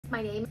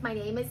My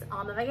name is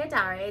Alma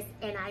Valladares,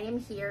 and I am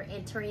here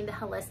entering the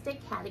holistic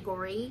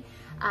category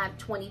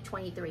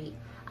 2023.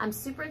 I'm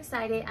super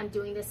excited. I'm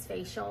doing this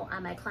facial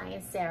on my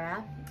client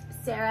Sarah.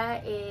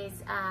 Sarah is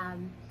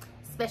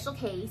special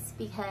case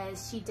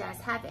because she does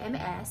have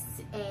MS,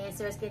 and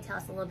Sarah's going to tell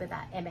us a little bit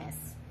about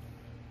MS.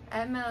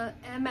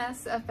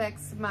 MS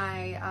affects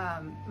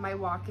my my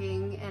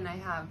walking, and I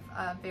have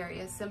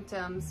various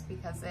symptoms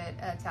because it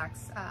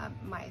attacks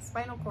my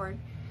spinal cord.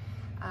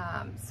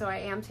 So I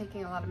am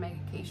taking a lot of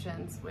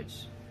medications,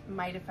 which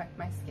might affect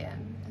my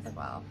skin as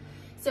well.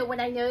 So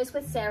what I noticed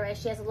with Sarah,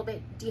 she has a little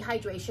bit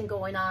dehydration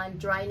going on,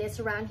 dryness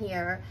around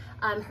here.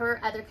 Her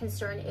other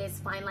concern is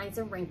fine lines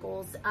and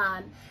wrinkles.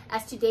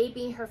 As today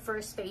being her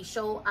first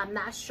facial, I'm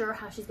not sure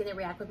how she's gonna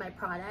react with my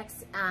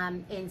products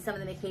and some of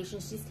the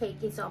medications she's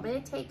taking. So I'm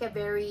gonna take a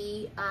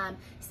very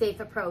safe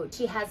approach.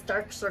 She has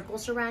dark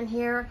circles around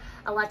here.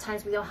 A lot of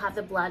times we don't have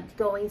the blood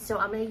going. So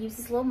I'm gonna use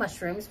these little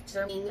mushrooms, which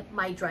are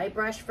my dry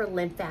brush for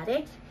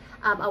lymphatic.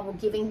 I will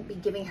be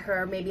giving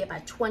her maybe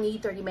about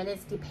 20-30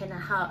 minutes, depending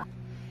on how.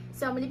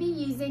 So I'm going to be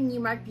using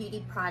Newmark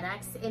Beauty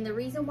products, and the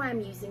reason why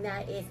I'm using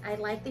that is I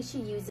like that she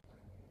uses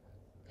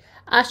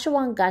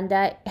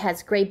Ashwagandha.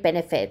 Has great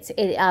benefits.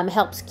 It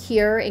helps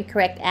cure and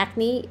correct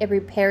acne. It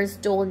repairs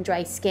dull and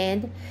dry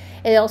skin.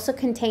 It also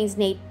contains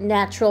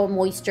natural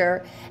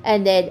moisture,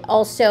 and it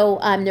also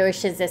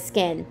nourishes the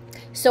skin.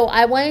 So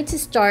I wanted to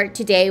start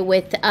today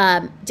with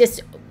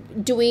just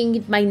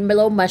doing my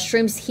little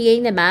mushrooms,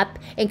 heating them up,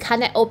 and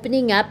kind of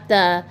opening up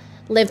the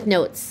lymph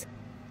nodes.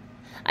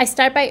 I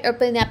start by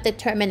opening up the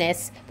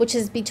terminus, which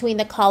is between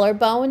the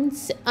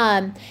collarbones,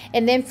 and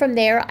then from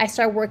there I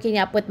start working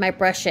up with my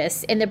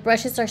brushes. And the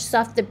brushes are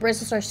soft, the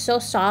bristles are so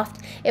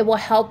soft, it will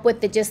help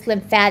with the just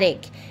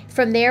lymphatic.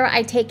 From there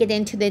I take it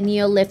into the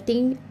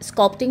Myolift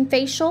sculpting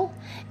facial,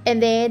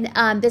 and then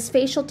this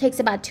facial takes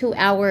about 2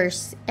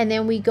 hours. And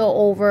then we go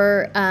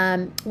over,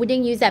 we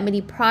didn't use that many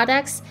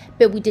products,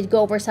 but we did go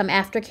over some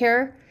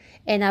aftercare,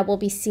 and I will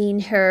be seeing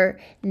her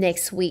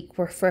next week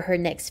for her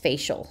next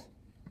facial.